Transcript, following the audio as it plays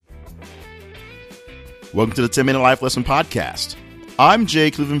Welcome to the 10-Minute Life Lesson Podcast. I'm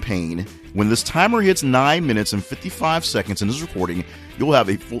Jay Cleveland Payne. When this timer hits 9 minutes and 55 seconds in this recording, you'll have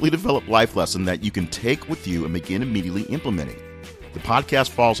a fully developed life lesson that you can take with you and begin immediately implementing. The podcast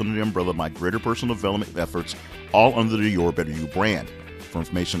falls under the umbrella of my greater personal development efforts, all under the Your Better You brand. For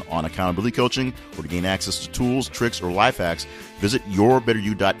information on accountability coaching or to gain access to tools, tricks, or life hacks, visit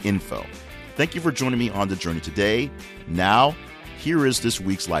yourbetteryou.info. Thank you for joining me on the journey today. Now, here is this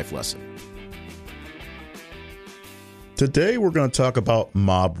week's life lesson. Today, we're going to talk about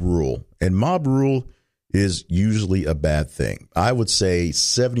mob rule. And mob rule is usually a bad thing. I would say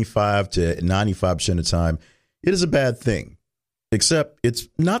 75 to 95% of the time, it is a bad thing. Except it's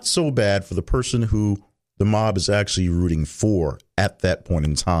not so bad for the person who the mob is actually rooting for at that point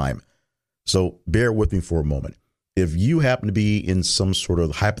in time. So bear with me for a moment. If you happen to be in some sort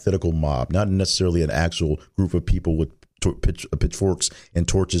of hypothetical mob, not necessarily an actual group of people with pitchforks and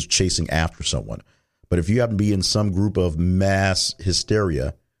torches chasing after someone, but if you happen to be in some group of mass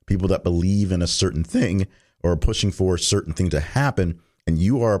hysteria, people that believe in a certain thing or are pushing for a certain thing to happen, and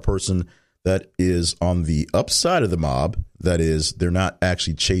you are a person that is on the upside of the mob, that is, they're not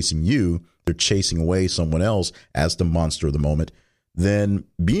actually chasing you, they're chasing away someone else as the monster of the moment, then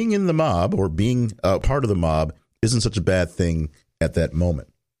being in the mob or being a part of the mob isn't such a bad thing at that moment.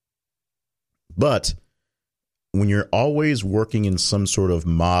 But when you're always working in some sort of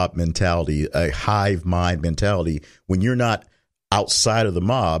mob mentality, a hive mind mentality, when you're not outside of the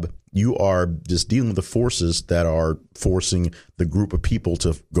mob, you are just dealing with the forces that are forcing the group of people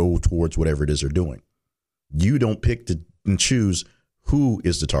to go towards whatever it is they're doing. You don't pick and choose who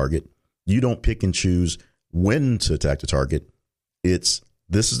is the target. You don't pick and choose when to attack the target. It's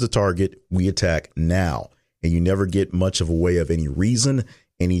this is the target, we attack now. And you never get much of a way of any reason,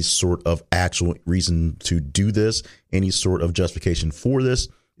 any sort of actual reason to do this, any sort of justification for this.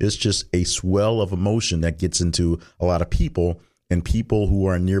 It's just a swell of emotion that gets into a lot of people, and people who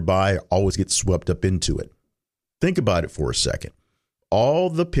are nearby always get swept up into it. Think about it for a second. All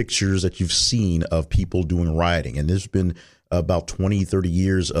the pictures that you've seen of people doing rioting, and there's been about 20, 30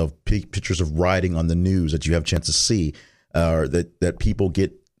 years of pictures of rioting on the news that you have a chance to see, that people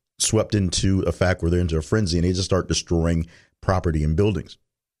get swept into a fact where they're into a frenzy and they just start destroying property and buildings.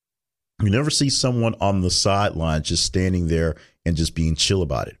 You never see someone on the sidelines just standing there and just being chill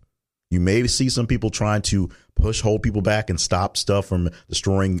about it. You may see some people trying to hold people back and stop stuff from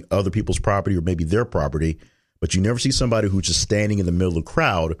destroying other people's property or maybe their property, but you never see somebody who's just standing in the middle of the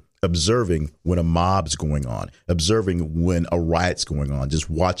crowd observing when a mob's going on, observing when a riot's going on, just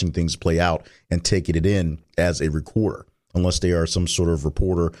watching things play out and taking it in as a recorder, unless they are some sort of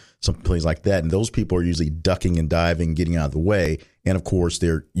reporter, some place like that. And those people are usually ducking and diving, getting out of the way. And of course,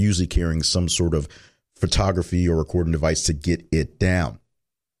 they're usually carrying some sort of photography or recording device to get it down.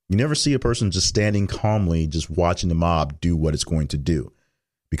 You never see a person just standing calmly, just watching the mob do what it's going to do,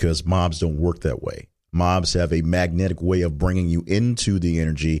 because mobs don't work that way. Mobs have a magnetic way of bringing you into the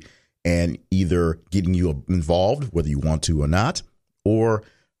energy and either getting you involved, whether you want to or not, or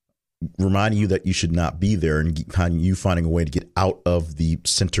reminding you that you should not be there and you finding a way to get out of the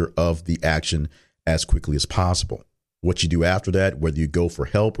center of the action as quickly as possible. What you do after that, whether you go for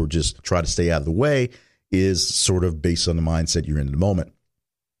help or just try to stay out of the way, is sort of based on the mindset you're in the moment.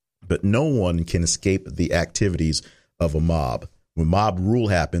 But no one can escape the activities of a mob. When mob rule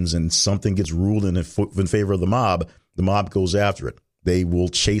happens and something gets ruled in favor of the mob goes after it. They will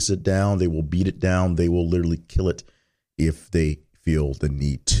chase it down. They will beat it down. They will literally kill it if they feel the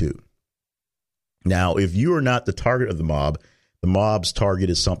need to. Now, if you are not the target of the mob's target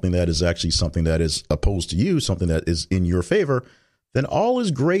is something that is actually something that is opposed to you, something that is in your favor, then all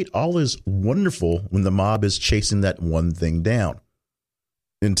is great, all is wonderful when the mob is chasing that one thing down.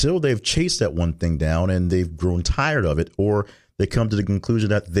 Until they've chased that one thing down and they've grown tired of it, or they come to the conclusion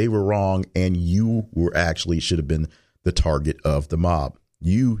that they were wrong and you were actually should have been the target of the mob.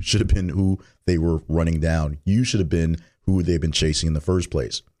 You should have been who they were running down. You should have been who they've been chasing in the first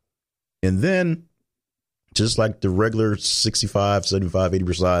place. And then, just like the regular 65, 75,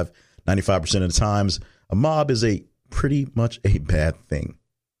 80%, 95% of the times, a mob is pretty much a bad thing,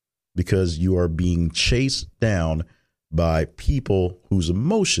 because you are being chased down by people whose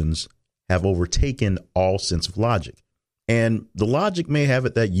emotions have overtaken all sense of logic. And the logic may have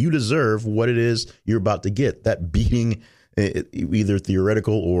it that you deserve what it is you're about to get. That beating, either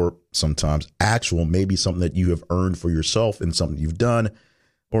theoretical or sometimes actual, may be something that you have earned for yourself and something you've done,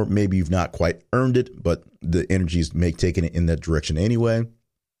 or maybe you've not quite earned it, but the energies may taken it in that direction anyway.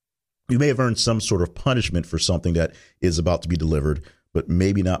 You may have earned some sort of punishment for something that is about to be delivered, but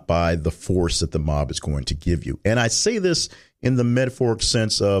maybe not by the force that the mob is going to give you. And I say this in the metaphoric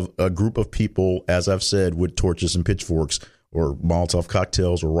sense of a group of people, as I've said, with torches and pitchforks or Molotov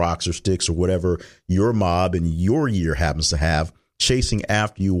cocktails or rocks or sticks or whatever your mob in your year happens to have, chasing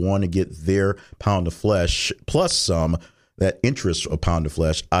after you, want to get their pound of flesh plus some, that interest of pound of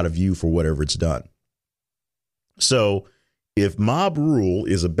flesh out of you for whatever it's done. So if mob rule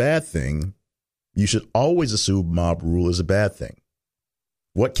is a bad thing, you should always assume mob rule is a bad thing.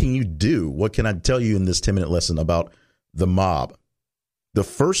 What can you do? What can I tell you in this 10-minute lesson about the mob? The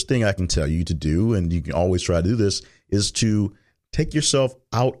first thing I can tell you to do, and you can always try to do this, is to take yourself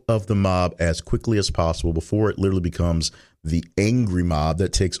out of the mob as quickly as possible before it literally becomes the angry mob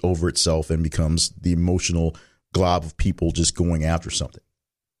that takes over itself and becomes the emotional glob of people just going after something.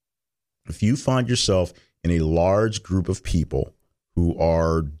 If you find yourself in a large group of people who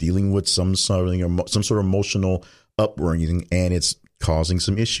are dealing with some sort of emotional upbringing and it's causing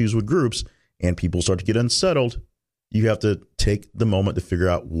some issues with groups and people start to get unsettled, you have to take the moment to figure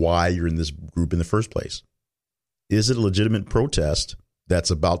out why you're in this group in the first place. Is it a legitimate protest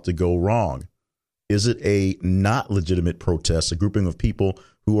that's about to go wrong? Is it a not legitimate protest, a grouping of people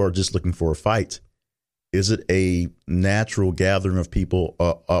who are just looking for a fight? Is it a natural gathering of people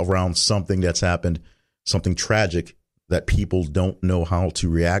around something that's happened, something tragic that people don't know how to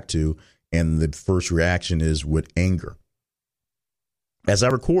react to, and the first reaction is with anger? As I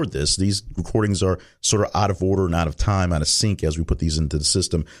record this, these recordings are sort of out of order and out of time, out of sync as we put these into the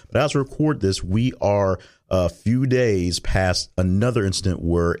system. But as I record this, we are a few days past another incident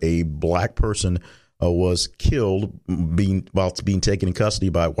where a black person was killed while being taken in custody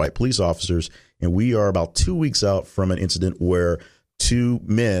by white police officers. And we are about 2 weeks out from an incident where two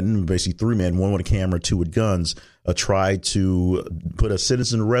men, basically three men, one with a camera, two with guns, tried to put a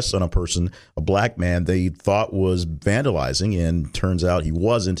citizen arrest on a person, a black man they thought was vandalizing, and turns out he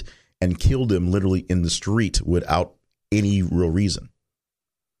wasn't, and killed him literally in the street without any real reason.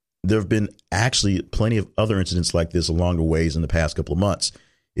 There have been actually plenty of other incidents like this along the ways in the past couple of months.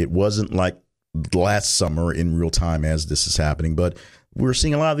 It wasn't like last summer in real time as this is happening, but we're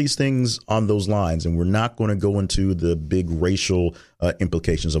seeing a lot of these things on those lines, and we're not going to go into the big racial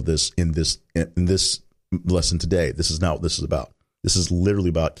implications of this in this lesson today. This is not what this is about. This is literally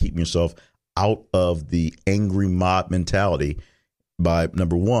about keeping yourself out of the angry mob mentality by,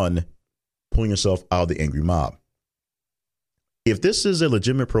 number one, pulling yourself out of the angry mob. If this is a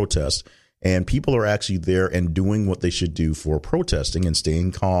legitimate protest and people are actually there and doing what they should do for protesting and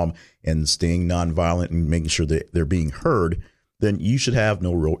staying calm and staying nonviolent and making sure that they're being heard, then you should have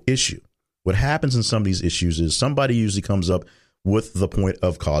no real issue. What happens in some of these issues is somebody usually comes up with the point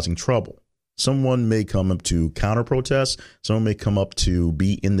of causing trouble. Someone may come up to counter protest. Someone may come up to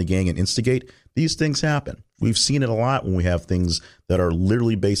be in the gang and instigate. These things happen. We've seen it a lot when we have things that are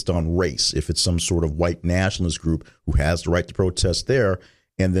literally based on race. If it's some sort of white nationalist group who has the right to protest there,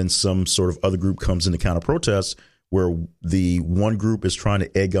 and then some sort of other group comes in to counter protest, where the one group is trying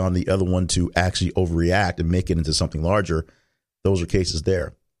to egg on the other one to actually overreact and make it into something larger, those are cases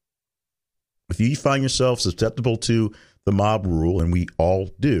there. If you find yourself susceptible to the mob rule, and we all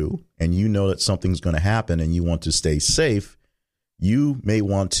do, and you know that something's going to happen and you want to stay safe, you may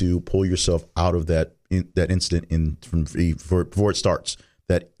want to pull yourself out of that incident before it starts,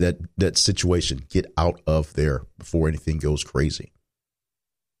 that situation. Get out of there before anything goes crazy.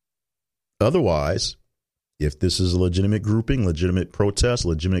 Otherwise, if this is a legitimate grouping, legitimate protest,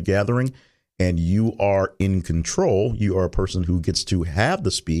 legitimate gathering, and you are in control, you are a person who gets to have the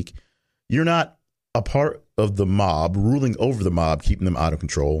speak, you're not a part of the mob, ruling over the mob, keeping them out of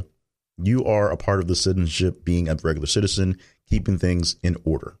control. You are a part of the citizenship, being a regular citizen, keeping things in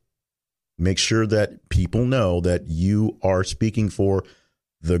order. Make sure that people know that you are speaking for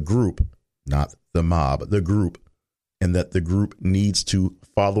the group, not the mob, the group, and that the group needs to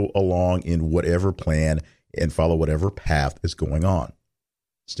follow along in whatever plan and follow whatever path is going on.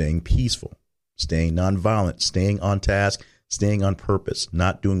 Staying peaceful, staying nonviolent, staying on task, staying on purpose,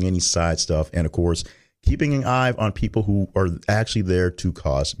 not doing any side stuff, and of course, keeping an eye on people who are actually there to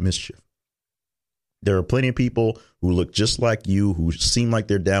cause mischief. There are plenty of people who look just like you, who seem like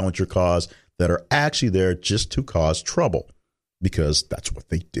they're down with your cause, that are actually there just to cause trouble, because that's what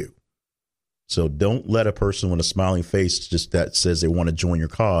they do. So don't let a person with a smiling face just that says they want to join your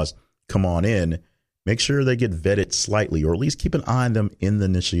cause come on in. Make sure they get vetted slightly, or at least keep an eye on them in the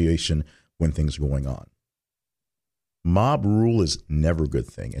initiation when things are going on. Mob rule is never a good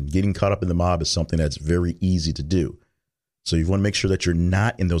thing, and getting caught up in the mob is something that's very easy to do. So you want to make sure that you're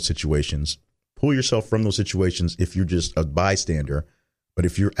not in those situations. Pull yourself from those situations if you're just a bystander. But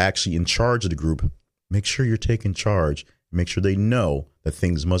if you're actually in charge of the group, make sure you're taking charge. Make sure they know that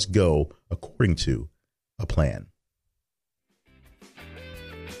things must go according to a plan.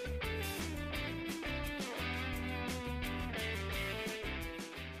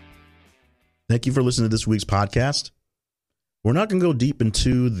 Thank you for listening to this week's podcast. We're not going to go deep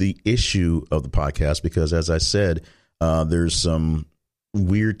into the issue of the podcast because, as I said, there's some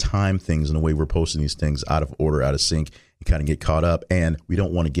weird time things in the way we're posting these things out of order, out of sync, and kind of get caught up. And we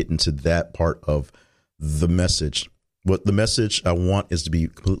don't want to get into that part of the message. What the message I want is to be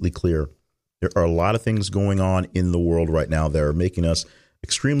completely clear. There are a lot of things going on in the world right now that are making us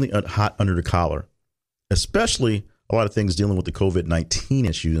extremely hot under the collar, especially a lot of things dealing with the COVID-19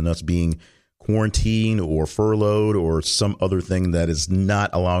 issue and us being quarantined or furloughed or some other thing that is not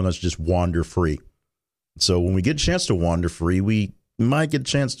allowing us to just wander free. So when we get a chance to wander free, we might get a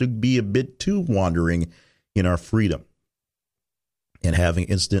chance to be a bit too wandering in our freedom. And having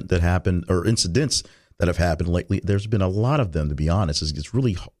incidents that have happened lately, there's been a lot of them, to be honest. It's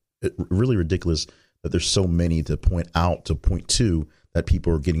really ridiculous that there's so many to point to that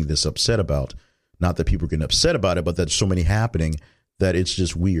people are getting this upset about. Not that people are getting upset about it, but that there's so many happening that it's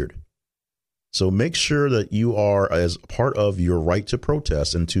just weird. So make sure that you are, as part of your right to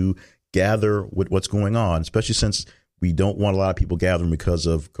protest and to gather with what's going on, especially since we don't want a lot of people gathering because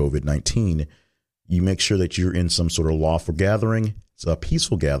of COVID-19. You make sure that you're in some sort of lawful gathering. It's a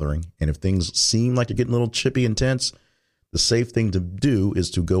peaceful gathering. And if things seem like they're getting a little chippy and tense, the safe thing to do is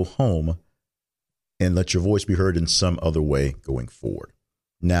to go home and let your voice be heard in some other way going forward.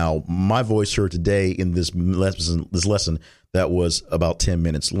 Now, my voice heard today in this lesson that was about 10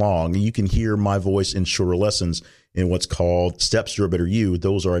 minutes long. You can hear my voice in shorter lessons in what's called Steps to a Better You.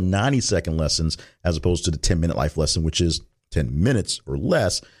 Those are 90-second lessons as opposed to the 10-minute life lesson, which is 10 minutes or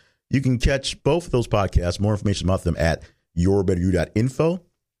less. You can catch both of those podcasts, more information about them at yourbetteryou.info.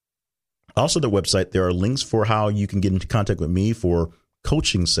 Also, their website, there are links for how you can get into contact with me for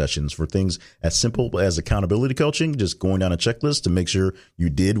coaching sessions, for things as simple as accountability coaching, just going down a checklist to make sure you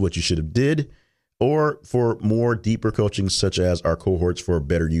did what you should have did, or for more deeper coaching, such as our cohorts for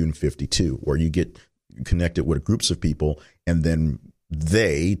Better You in 52, where you get connected with groups of people and then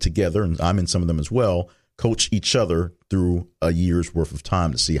they together, and I'm in some of them as well, coach each other through a year's worth of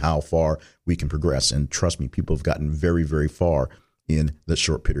time to see how far we can progress. And trust me, people have gotten very, very far in the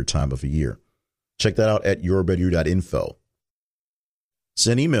short period of time of a year. Check that out at yourbetteryou.info.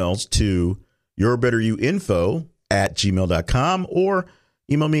 Send emails to yourbetteryouinfo@gmail.com or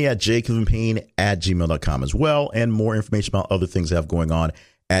email me at jclevenpayne@gmail.com as well. And more information about other things I have going on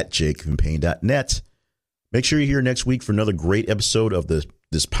at jclevenpayne.net. Make sure you're here next week for another great episode of this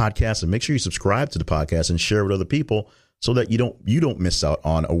podcast, and make sure you subscribe to the podcast and share with other people so that you don't miss out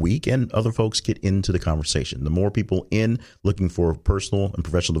on a week and other folks get into the conversation. The more people in looking for personal and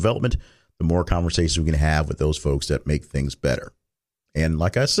professional development, the more conversations we can have with those folks that make things better. And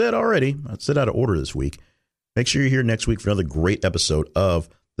like I said already, I said out of order this week, make sure you're here next week for another great episode of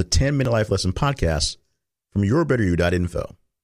the 10-Minute Life Lesson Podcast from yourbetteryou.info.